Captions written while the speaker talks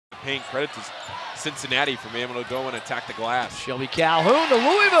paying credit to Cincinnati for being able to go and attack the glass. Shelby Calhoun, the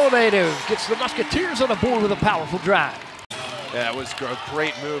Louisville native, gets the Musketeers on the board with a powerful drive. Yeah, it was a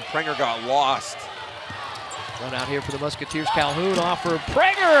great move. Prenger got lost. Run out here for the Musketeers. Calhoun off for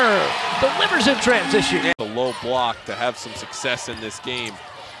Prenger. Delivers in transition. And a low block to have some success in this game.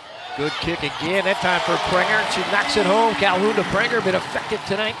 Good kick again, that time for Prenger. She knocks it home. Calhoun to Prenger, been effective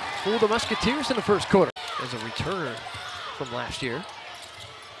tonight for the Musketeers in the first quarter. There's a returner from last year.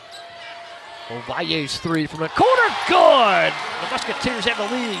 Ovaye's three from the corner, good! The Musketeers have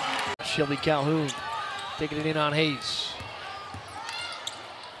the lead. Shelby Calhoun taking it in on Hayes.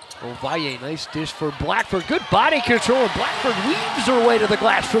 Ovaye, nice dish for Blackford. Good body control. Blackford weaves her way to the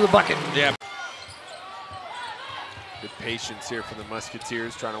glass for the bucket. Yeah. Good patience here for the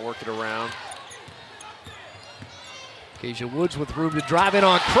Musketeers, trying to work it around. Keisha Woods with room to drive in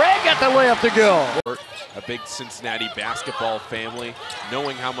on Craig, got the layup to go. A big Cincinnati basketball family.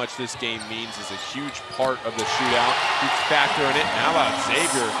 Knowing how much this game means is a huge part of the shootout. Huge factor in it. How about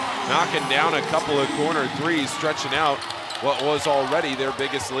Xavier knocking down a couple of corner threes, stretching out what was already their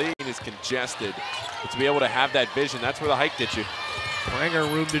biggest lead. Is congested. But to be able to have that vision, that's where the height gets you.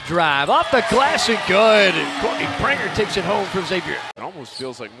 Prenger room to drive. Off the glass and good. Courtney Prenger takes it home for Xavier. It almost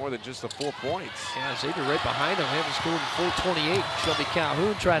feels like more than just the 4 points. Yeah, Xavier right behind him. Having scored in 4:28. Shelby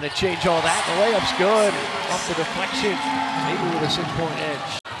Calhoun trying to change all that. The layup's good. Off the deflection. Xavier with a 6-point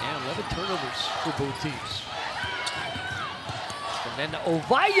edge. Yeah, 11 turnovers for both teams. And then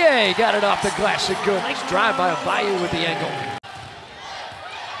Ovaye got it off the glass and good. Nice drive by Ovaye with the angle.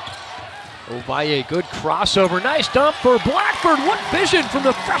 Ovaye, good crossover. Nice dump for Blackford. What vision from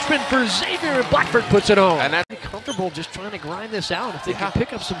the freshman for Xavier, and Blackford puts it home. And that's comfortable just trying to grind this out. If they can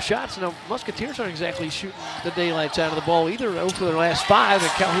pick up some shots. Now, Musketeers aren't exactly shooting the daylights out of the ball either. 0 for their last 5,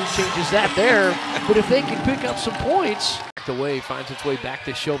 and Calhoun changes that there. But if they can pick up some points, the way finds its way back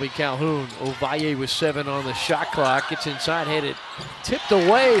to Shelby Calhoun. Ovaye with 7 on the shot clock. Gets inside, headed, tipped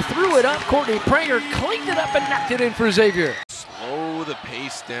away, threw it up. Courtney Prenger cleaned it up and knocked it in for Xavier. Slow the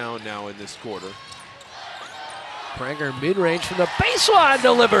pace down now in this quarter. Prenger mid-range from the baseline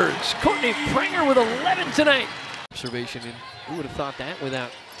delivers. Courtney Prenger with 11 tonight. Observation, and who would have thought that without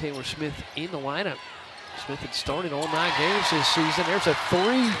Taylor Smith in the lineup? Smith had started all 9 games this season. There's a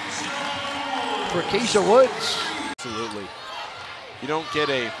 3 for Keisha Woods. Absolutely. You don't get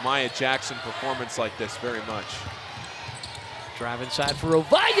a Maya Jackson performance like this very much. Drive inside for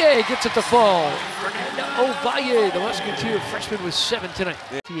Ovaye, gets it to fall. Fernanda Ovaye, the Musketeer freshman with 7 tonight.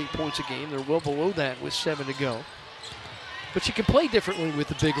 58 points a game, they're well below that with 7 to go. But she can play differently with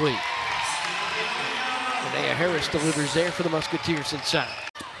the big lead. Linnea Harris delivers there for the Musketeers inside.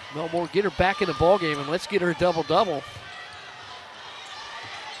 Melmore, get her back in the ballgame, and let's get her a double-double.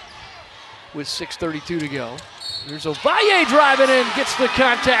 With 6:32 to go. There's Ovaye driving in, gets the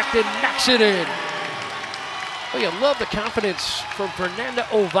contact and knocks it in. Oh, you love the confidence from Fernanda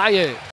Ovaye.